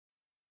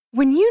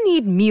When you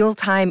need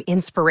mealtime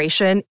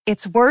inspiration,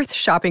 it's worth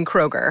shopping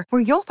Kroger,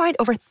 where you'll find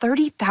over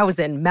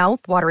 30,000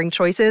 mouth-watering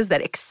choices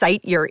that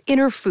excite your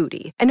inner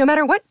foodie. And no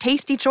matter what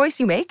tasty choice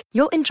you make,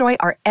 you'll enjoy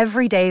our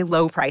everyday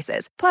low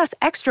prices, plus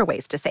extra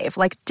ways to save,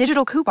 like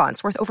digital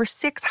coupons worth over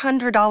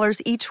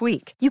 $600 each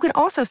week. You can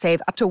also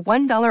save up to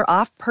 $1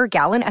 off per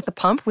gallon at the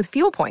pump with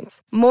fuel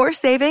points. More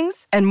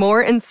savings and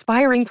more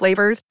inspiring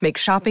flavors make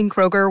shopping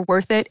Kroger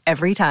worth it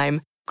every time.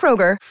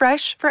 Kroger,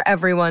 fresh for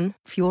everyone.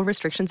 Fuel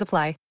restrictions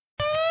apply.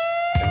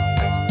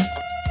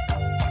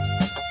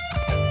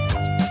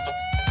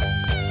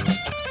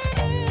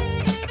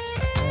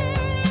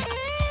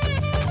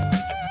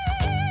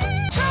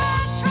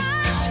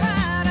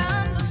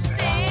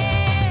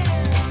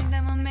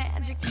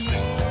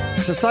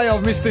 To say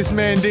I've missed this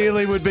man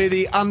dearly would be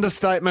the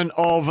understatement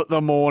of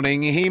the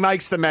morning. He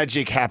makes the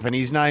magic happen.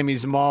 His name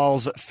is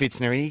Miles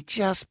Pfitzner. He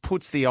just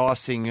puts the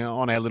icing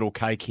on our little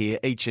cake here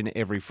each and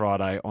every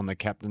Friday on the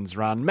Captain's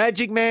Run.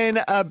 Magic Man,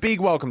 a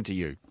big welcome to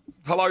you.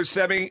 Hello,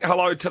 Sammy.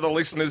 Hello to the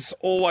listeners.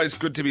 Always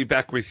good to be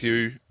back with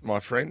you, my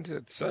friend.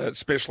 It's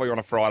especially on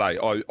a Friday.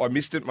 I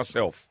missed it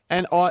myself.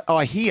 And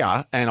I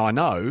hear, and I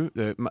know,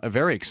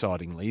 very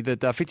excitingly,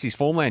 that Fitzy's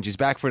Form Lounge is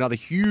back for another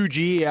huge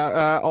year,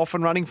 off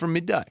and running from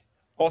midday.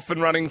 Off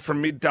and running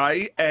from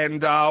midday,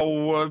 and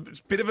it's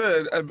a bit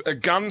of a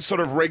gun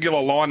sort of regular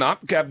lineup.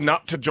 Gab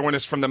Nutt to join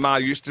us from the Mar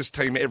Eustace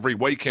team every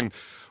week, and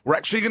we're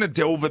actually going to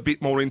delve a bit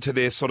more into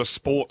their sort of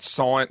sports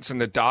science and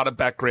the data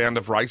background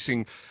of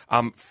racing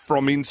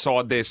from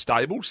inside their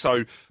stable.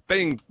 So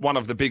being one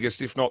of the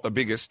biggest, if not the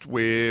biggest,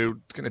 we're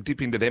going to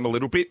dip into them a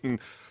little bit. And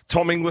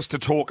Tom Inglis to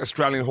talk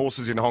Australian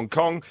horses in Hong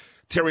Kong.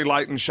 Terry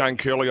Leighton, Shane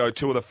Curlio,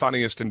 two of the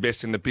funniest and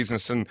best in the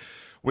business. And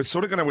we're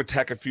sort of going to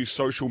attack a few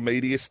social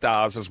media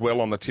stars as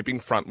well on the tipping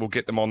front. We'll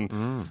get them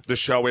on the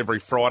show every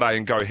Friday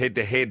and go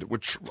head-to-head,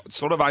 which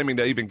sort of aiming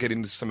to even get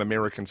into some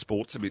American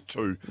sports a bit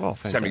too,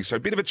 Sammy. So a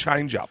bit of a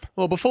change-up.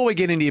 Well, before we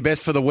get into your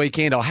best for the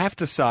weekend, I have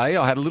to say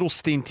I had a little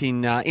stint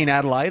in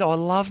Adelaide. I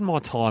loved my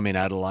time in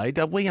Adelaide.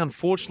 We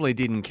unfortunately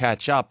didn't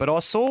catch up, but I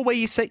saw where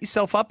you set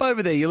yourself up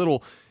over there, your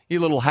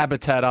little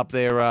habitat up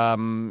there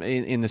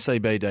in the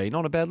CBD.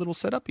 Not a bad little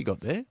setup you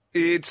got there.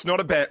 It's not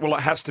a bad... Well,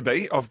 it has to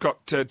be. I've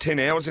got 10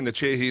 hours in the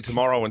chair here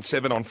tomorrow and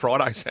 7 on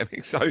Friday,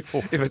 Sammy. So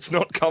if it's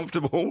not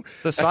comfortable...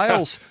 The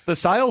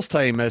sales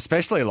team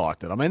especially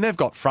liked it. I mean, they've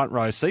got front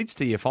row seats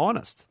to your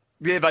finest.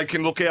 Yeah, they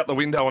can look out the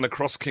window and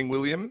across King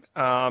William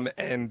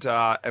and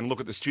look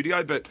at the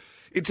studio. But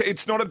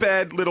it's not a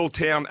bad little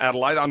town,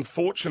 Adelaide.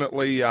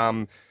 Unfortunately...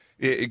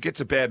 it gets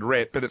a bad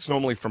rep, but it's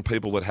normally from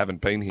people that haven't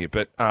been here.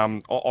 But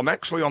I'm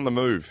actually on the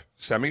move,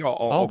 Sammy.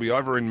 I'll be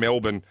over in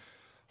Melbourne,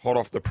 hot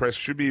off the press.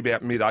 Should be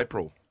about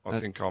mid-April. I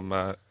think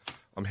I'm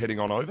heading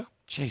on over.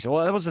 Jeez,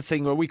 well, that was the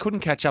thing where we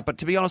couldn't catch up. But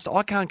to be honest,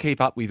 I can't keep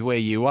up with where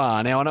you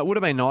are now. And it would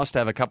have been nice to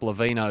have a couple of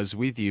vinos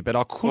with you, but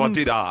I couldn't. Well, I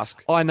did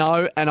ask. I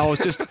know, and I was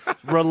just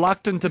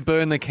reluctant to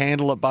burn the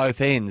candle at both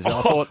ends.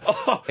 I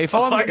thought, if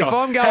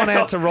I'm going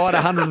out to ride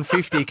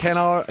 150, can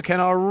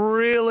I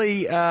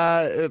really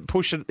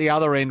push it at the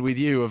other end with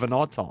you of a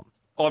night time?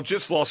 I've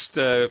just lost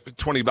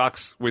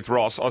 $20 with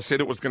Ross. I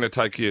said it was going to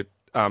take you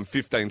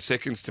 15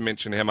 seconds to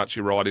mention how much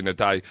you ride in a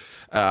day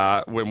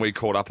when we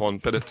caught up on,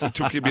 but it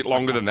took you a bit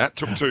longer than that. It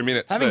took 2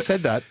 minutes. Having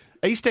said that,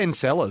 East End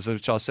Cellars,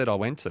 which I said I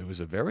went to, was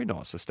a very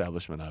nice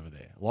establishment over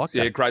there. Like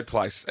that. Yeah, great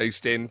place.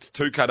 East End,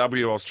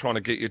 2KW I was trying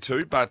to get you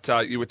to, but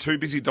you were too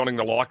busy donning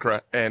the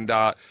lycra and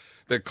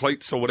the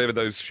cleats or whatever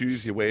those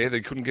shoes you wear.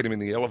 They couldn't get him in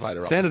the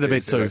elevator. Sounded a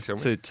bit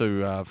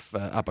too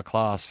upper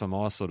class for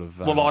my sort of...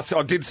 Well,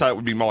 I did say it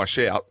would be my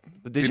shout.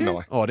 Did you?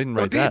 I? Oh, I didn't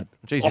read that.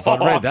 Jeez, if I'd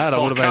read that, I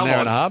would have been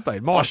there in a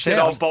heartbeat. I said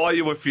I'll buy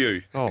you a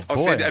few. Oh, boy.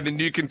 I said, and then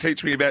you can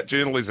teach me about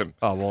journalism.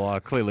 Oh, well, I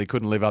clearly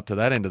couldn't live up to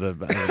that end of the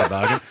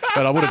bargain,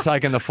 but I would have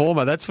taken the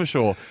former, that's for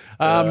sure.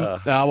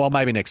 Well,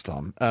 maybe next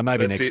time.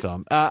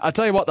 I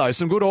tell you what, though,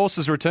 some good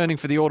horses returning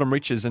for the Autumn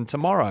Riches, and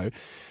tomorrow...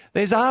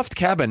 There's Aft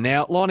Cabin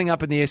now lining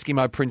up in the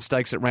Eskimo Prince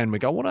Stakes at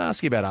Randwick. I want to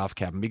ask you about Aft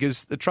Cabin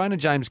because the trainer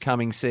James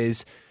Cummings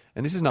says,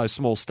 and this is no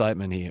small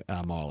statement here,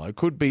 Milo,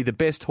 could be the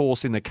best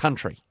horse in the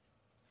country.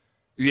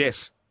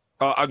 Yes,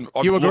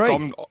 you agree?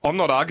 Look, I'm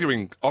not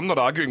arguing. I'm not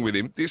arguing with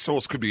him. This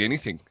horse could be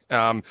anything,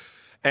 and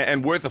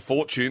worth a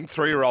fortune.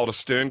 3-year-old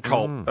Astern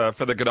colt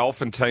for the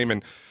Godolphin team,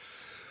 and.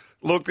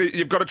 Look,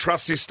 you've got to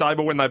trust this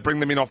stable when they bring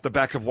them in off the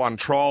back of one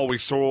trial. We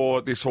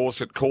saw this horse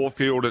at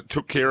Caulfield. It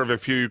took care of a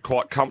few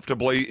quite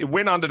comfortably. It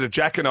went under to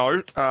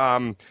Jacquinot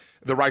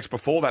the race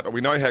before that, but we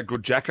know how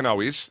good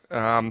Jacquinot is.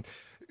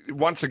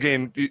 Once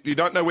again, you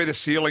don't know where the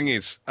ceiling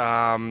is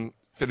for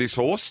this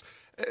horse.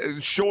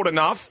 Short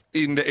enough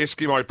in the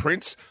Eskimo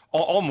Prince.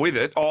 I'm with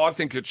it. I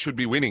think it should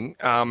be winning.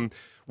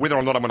 Whether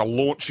or not I'm going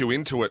to launch you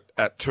into it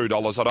at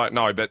 $2, I don't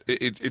know, but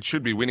it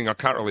should be winning. I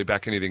can't really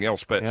back anything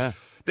else, but... Yeah.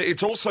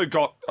 It's also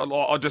got,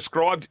 I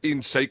described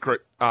In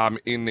Secret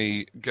in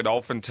the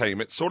Godolphin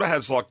team, it sort of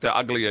has like the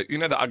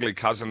ugly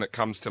cousin that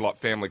comes to like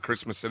family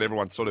Christmas that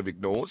everyone sort of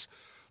ignores.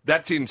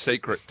 That's In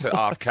Secret to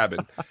Aft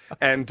Cabin.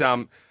 And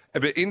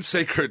but In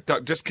Secret,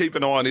 just keep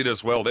an eye on it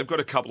as well. They've got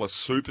a couple of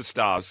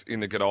superstars in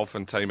the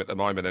Godolphin team at the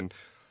moment, and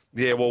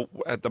Yeah, well,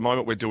 at the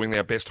moment we're doing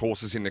our best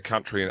horses in the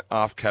country, and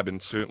Aft Cabin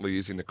certainly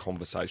is in the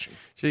conversation.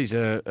 Geez,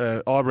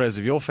 eyebrows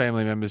of your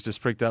family members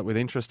just pricked up with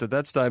interest at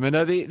that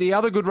statement. The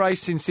other good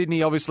race in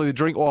Sydney, obviously the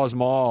Drinkwise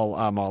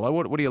Mile, Milo.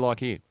 What do you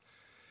like here?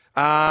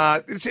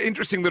 It's an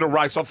interesting little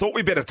race. I thought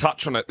we better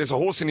touch on it. There's a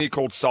horse in here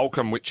called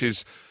Sulcombe, which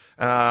is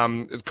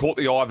it caught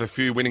the eye of a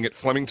few, winning at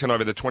Flemington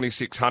over the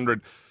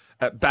 2600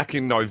 back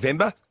in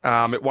November.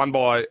 It won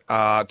by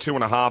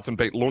 2.5 and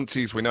beat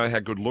Luncey's. We know how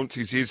good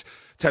Luncey's is.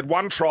 It's had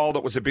one trial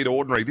that was a bit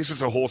ordinary. This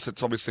is a horse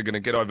that's obviously going to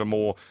get over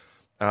more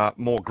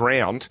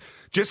ground.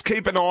 Just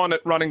keep an eye on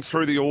it running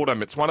through the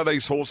autumn. It's one of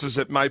these horses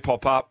that may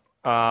pop up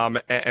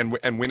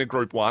and win a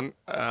Group 1.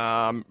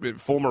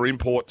 Former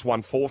imports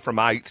won 4 from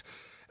 8.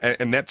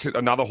 And that's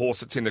another horse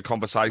that's in the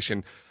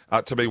conversation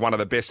to be one of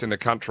the best in the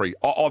country.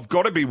 I've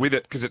got to be with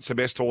it because it's the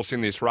best horse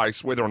in this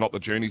race. Whether or not the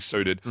journey's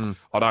suited,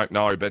 I don't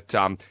know. But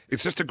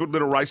it's just a good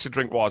little race at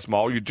Drinkwise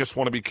Mile. You just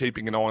want to be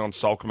keeping an eye on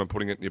Sulcombe and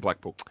putting it in your black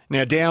book.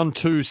 Now, down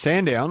to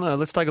Sandown.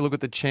 Let's take a look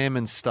at the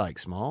Chairman's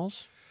Stakes,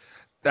 Miles.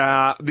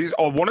 I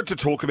wanted to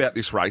talk about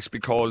this race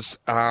because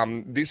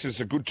this is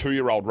a good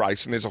 2-year-old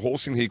race, and there's a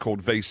horse in here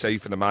called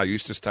VC for the Mar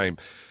Eustace team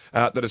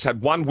that has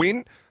had one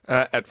win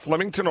at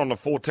Flemington on the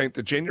 14th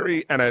of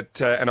January, and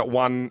it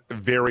won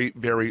very,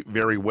 very,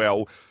 very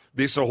well.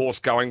 This is a horse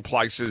going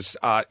places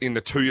in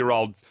the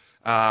 2-year-old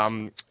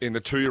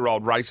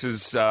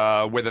races,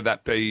 whether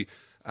that be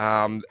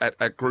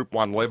at Group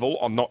 1 level.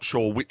 I'm not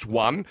sure which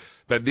one,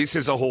 but this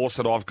is a horse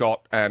that I've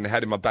got and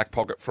had in my back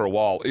pocket for a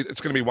while.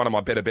 It's going to be one of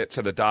my better bets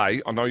of the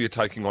day. I know you're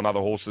taking on other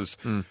horses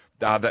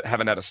that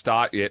haven't had a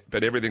start yet,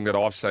 but everything that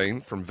I've seen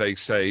from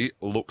VC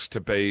looks to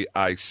be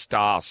a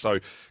star. So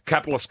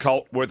Capitalist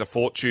Colt, worth a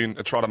fortune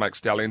to try to make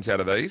stallions out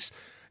of these,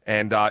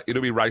 and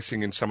it'll be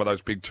racing in some of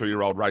those big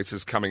 2-year-old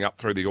races coming up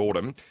through the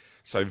autumn.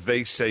 So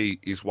VC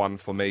is one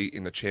for me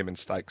in the Chairman's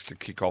Stakes to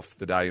kick off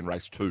the day in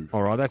race 2.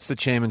 All right, that's the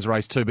Chairman's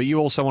race 2. But you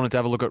also wanted to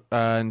have a look at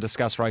and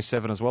discuss race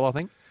 7 as well, I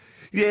think?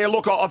 Yeah,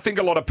 look, I think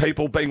a lot of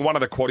people, being one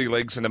of the quaddie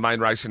legs and the main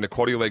race in the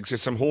quaddie legs,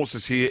 there's some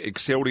horses here,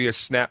 Excelsior,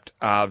 Snapped,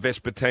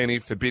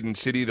 Vespertini, Forbidden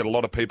City, that a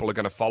lot of people are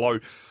going to follow.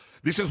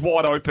 This is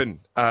wide open,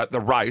 the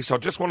race. I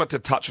just wanted to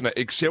touch on it.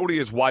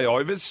 Excelsior's way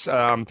overs.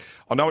 I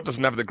know it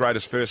doesn't have the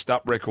greatest first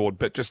up record,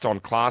 but just on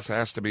class, it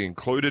has to be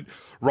included.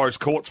 Rose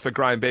Courts for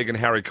Graham Begg and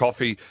Harry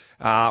Coffey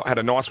had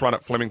a nice run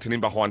at Flemington in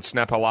behind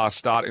Snapper last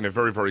start in a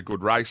very, very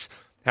good race.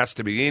 Has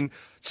to be in.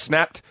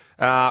 Snapped,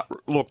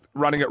 look,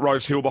 running at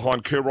Rose Hill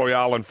behind Cur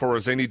Royale and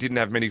Forazini, didn't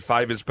have many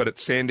favours, but at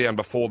Sandown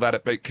before that,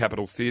 it beat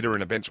Capital Theatre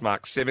in a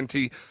benchmark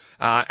 70.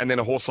 And then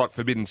a horse like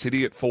Forbidden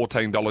City at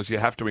 $14, you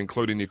have to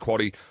include in your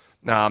quaddie.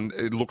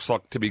 It looks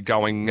like to be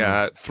going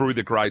through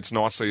the grades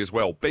nicely as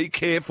well. Be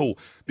careful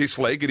this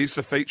leg. It is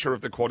the feature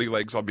of the quaddie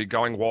legs. I'd be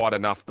going wide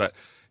enough, but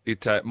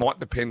it might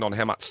depend on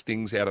how much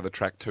stings out of the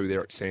track too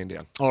there at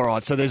Sandown. All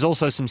right, so there's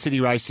also some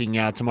city racing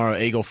tomorrow,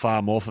 Eagle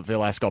Farm,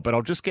 Morphettville, Ascot. But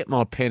I'll just get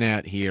my pen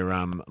out here,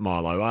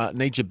 Milo.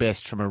 Need your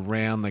best from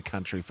around the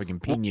country if we can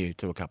pin you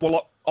to a couple.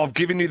 Well, I've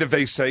given you the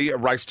VC, a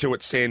race 2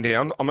 at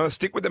Sandown. I'm going to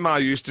stick with the Mar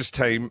Eustace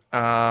team,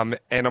 and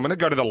I'm going to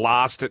go to the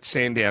last at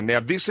Sandown. Now,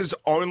 this is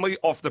only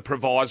off the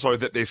proviso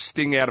that there's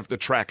sting out of the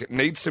track. It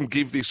needs some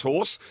give, this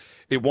horse.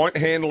 It won't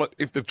handle it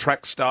if the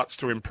track starts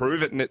to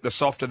improve it, and the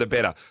softer the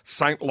better.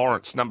 St.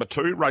 Lawrence, number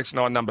 2, race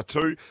 9, number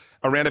 2,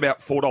 around about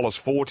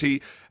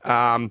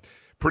 $4.40.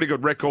 Pretty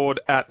good record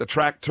at the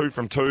track, 2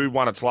 from 2,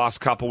 won its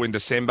last couple in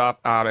December,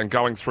 and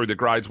going through the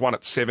grades, won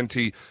at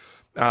 70,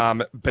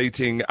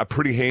 beating a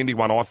pretty handy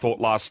one, I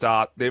thought, last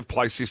start. They've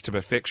placed this to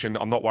perfection.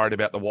 I'm not worried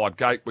about the wide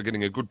gate. We're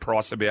getting a good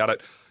price about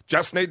it.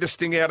 Just need the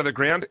sting out of the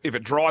ground. If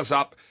it dries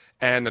up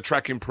and the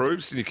track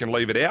improves, then you can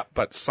leave it out.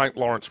 But St.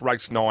 Lawrence,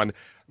 race 9,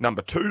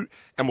 number 2.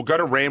 And we'll go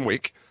to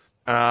Randwick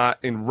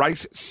in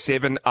race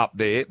 7 up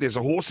there. There's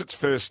a horse that's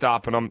first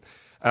up, and I'm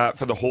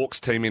for the Hawks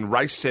team in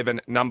race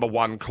 7, number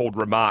 1, called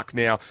Remark.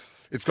 Now,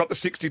 it's got the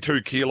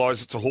 62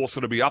 kilos. It's a horse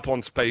that'll be up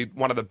on speed.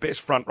 One of the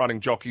best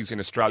front-running jockeys in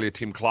Australia,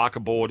 Tim Clark,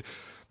 aboard.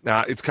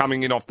 It's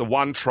coming in off the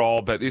one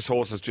trial, but this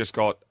horse has just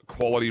got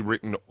quality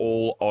written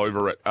all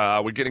over it.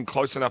 We're getting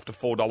close enough to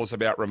 $4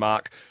 about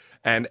Remark.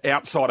 And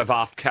outside of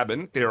Aft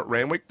Cabin there at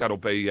Randwick, that'll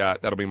be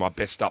my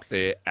best up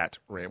there at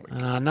Randwick.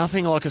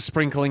 Nothing like a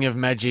sprinkling of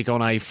magic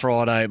on a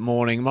Friday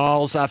morning.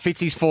 Miles,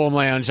 Fitzy's Form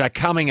Lounge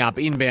coming up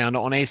inbound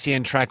on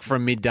SEN track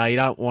from midday. You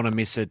don't want to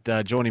miss it.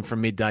 Join him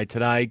from midday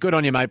today. Good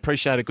on you, mate.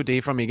 Appreciate it. Good to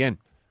hear from you again.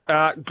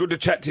 Good to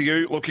chat to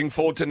you. Looking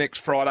forward to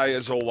next Friday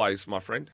as always, my friend.